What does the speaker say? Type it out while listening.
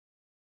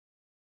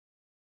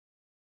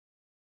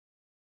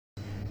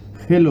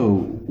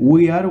Hello,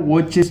 we are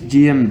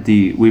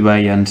WatchesGMT. We buy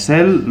and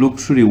sell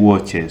luxury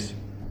watches.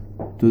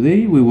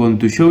 Today we want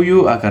to show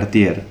you a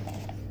Cartier.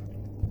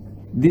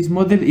 This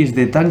model is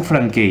the tank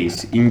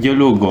Francaise in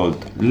yellow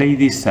gold,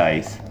 ladies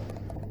size,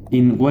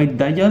 in white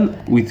dial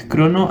with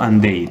chrono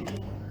and date.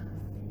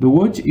 The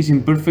watch is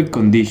in perfect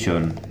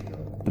condition,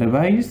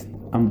 revised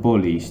and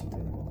polished.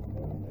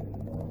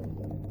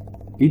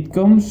 It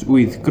comes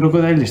with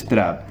crocodile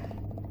strap,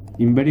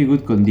 in very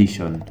good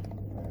condition.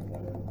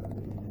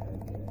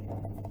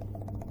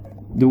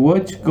 The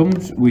watch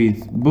comes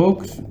with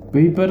box,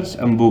 papers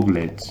and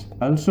booklets,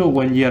 also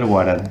 1 year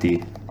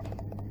warranty.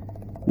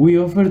 We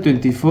offer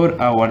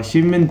 24-hour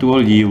shipment to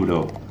all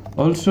Europe,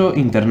 also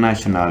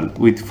international,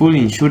 with full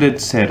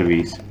insured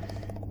service.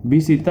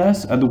 Visit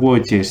us at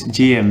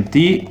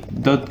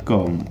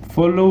WatchesGMT.com.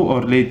 Follow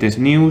our latest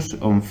news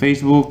on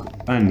Facebook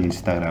and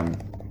Instagram.